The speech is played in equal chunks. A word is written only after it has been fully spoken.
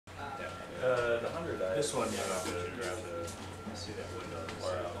This one, grab the. I see that window.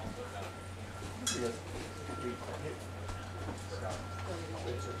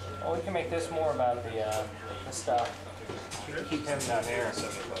 Well, we can make this more about the stuff. You can keep him down here.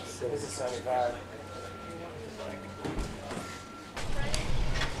 This is 75.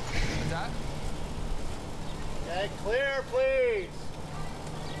 What's that? Okay, clear, please.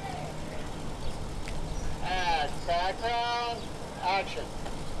 And background, action.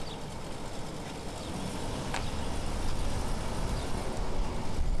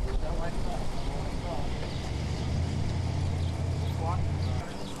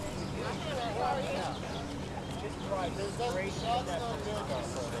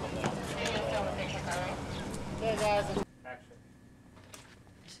 Okay, guys. Action.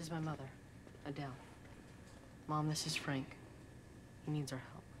 This is my mother, Adele. Mom, this is Frank. He needs our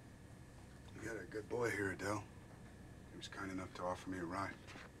help. You got a good boy here, Adele. He was kind enough to offer me a ride.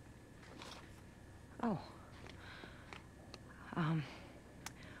 Oh.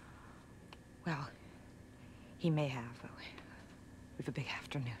 Well, he may have. We have a big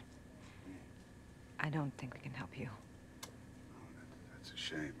afternoon. I don't think we can help you. Oh, that's a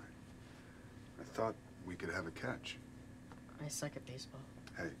shame. I thought we could have a catch. I suck at baseball.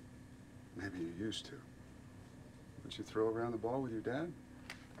 Hey, maybe you used to. Would you throw around the ball with your dad?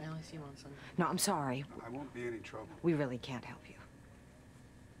 I only see him on Sunday. No, I'm sorry. I won't be any trouble. We really can't help you.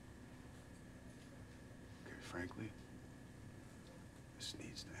 Okay, frankly, this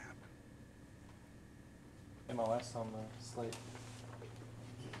needs to happen. MLS on the slate.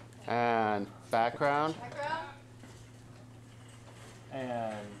 And background.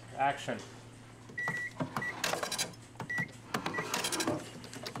 And action.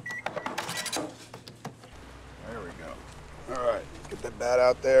 There we go. All right, get that bat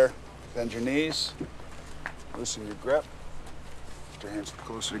out there. Bend your knees. Loosen your grip. Put your hands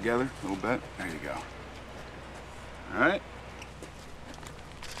closer together a little bit. There you go. All right.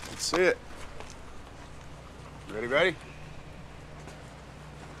 Let's see it. Ready?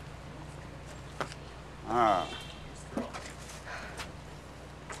 Ah.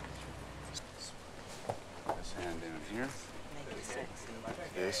 This hand down here. Make it sexy.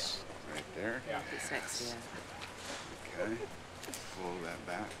 This right there. Make it sexy. Okay. Pull that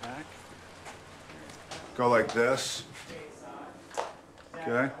back. Go like this.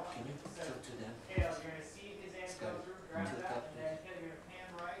 Okay.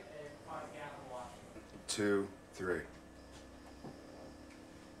 2, 3. Grab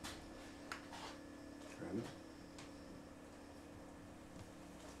it.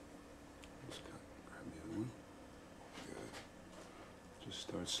 Just grab the other one. Good. Just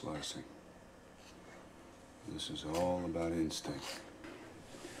start slicing. This is all about instinct.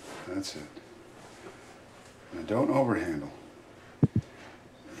 That's it. Now don't overhandle.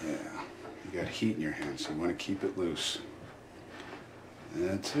 Yeah. You got heat in your hands, so you want to keep it loose.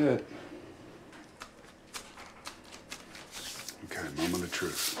 That's it. Okay, moment of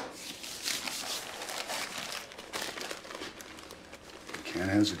truth. You can't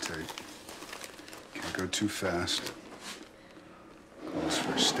hesitate. Can't go too fast. Calls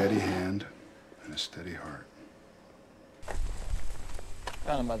for a steady hand and a steady heart.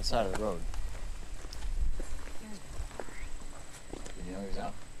 Found him by the side of the road. Did you know he was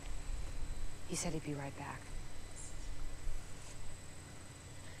out? He said he'd be right back.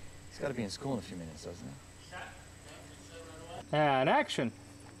 He's got to be in school in a few minutes, doesn't he? And action.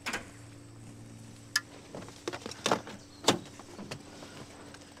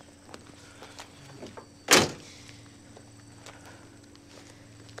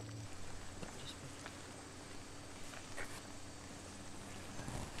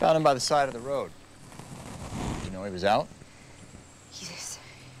 Found him by the side of the road. Did you know he was out? He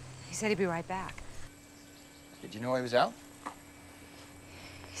said he'd be right back. Did you know he was out?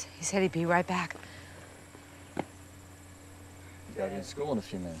 He said he'd be right back. He's got to be in school in a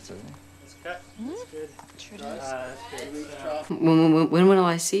few minutes, doesn't he? That's cut. That's good. Sure That's good. When will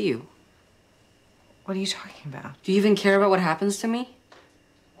I see you? What are you talking about? Do you even care about what happens to me?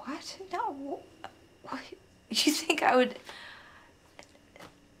 What? No. What? You think I would...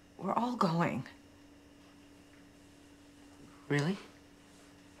 We're all going. Really?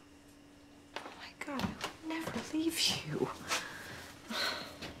 Oh my God, I would never leave you.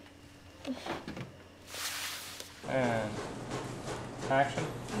 And action.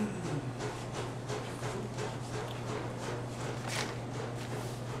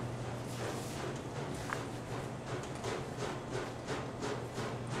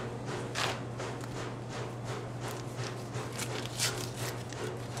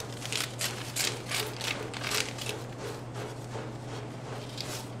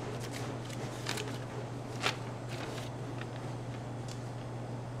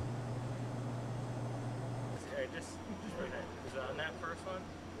 that first one,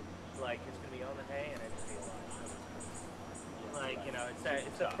 like it's gonna be on the hay and it's gonna be alive. Like, you know,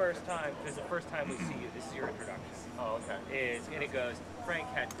 it's the first time, because the first time we see you, this is your introduction. Oh, okay. And it goes, Frank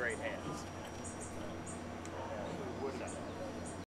had great hands.